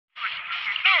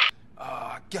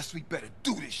guess we better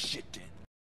do this shit then.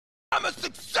 I'm a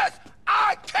success!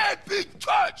 I can't be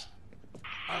touched!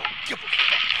 I don't give a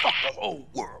fuck the whole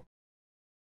world.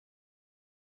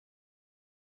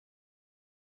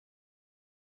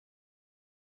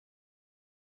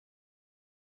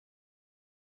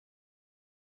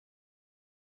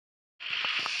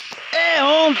 Hey,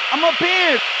 Holmes, I'm up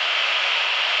here.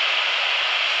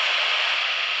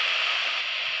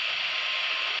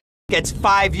 Gets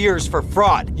 5 years for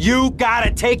fraud. You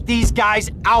gotta take these guys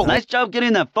out. Nice job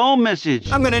getting that phone message.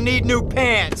 I'm gonna need new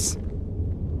pants.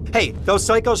 Hey, those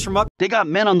psychos from up... They got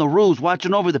men on the roofs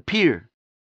watching over the pier.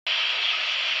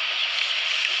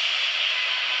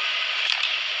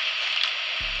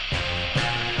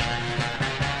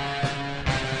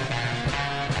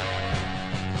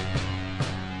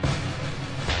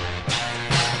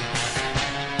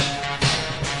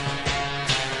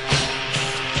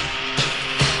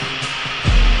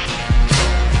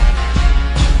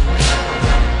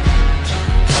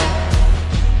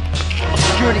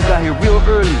 Security got here real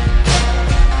early.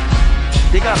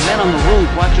 They got men on the road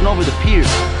watching over the pier.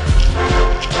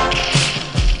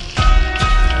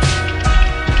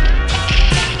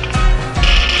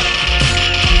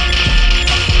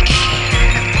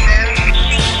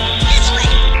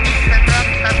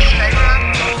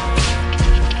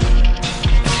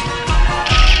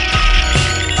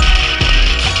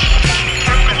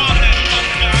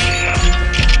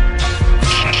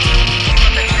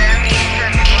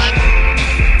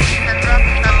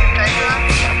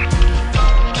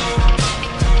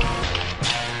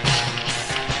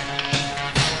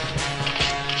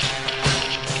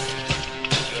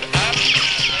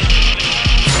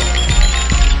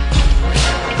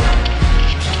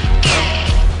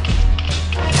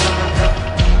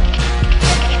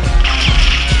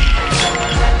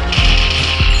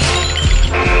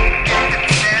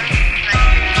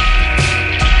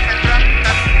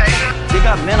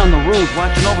 Men on the road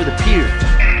watching over the pier.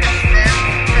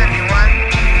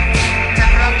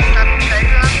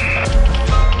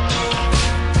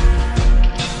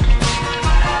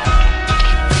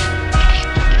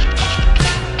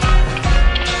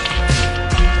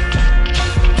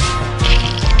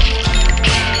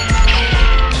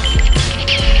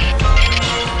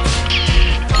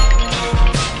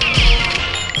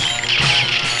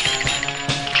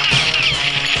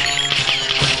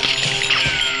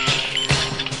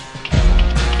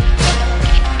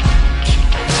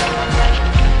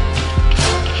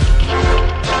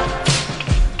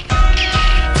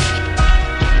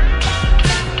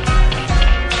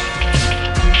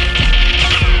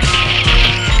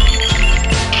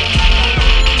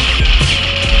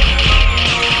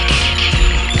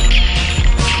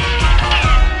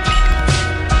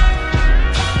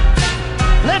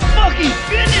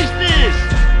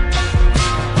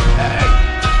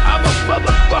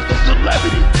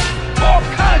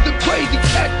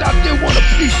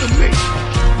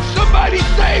 Somebody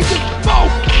save the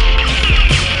smoke!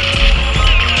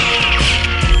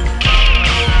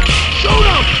 Shoot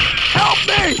him! Help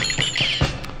me!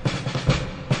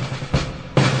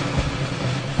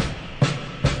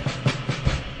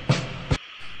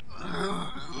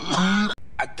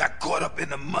 I got caught up in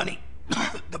the money,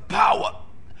 the power.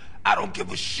 I don't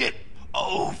give a shit.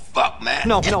 Oh, fuck, man.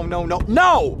 No!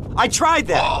 I tried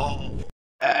that! Oh,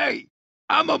 hey!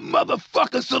 I'm a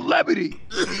motherfucking celebrity.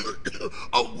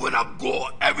 Oh, when I'm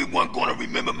gone, everyone gonna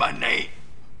remember my name.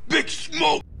 Big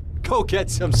Smoke. Go get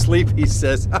some sleep, he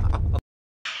says.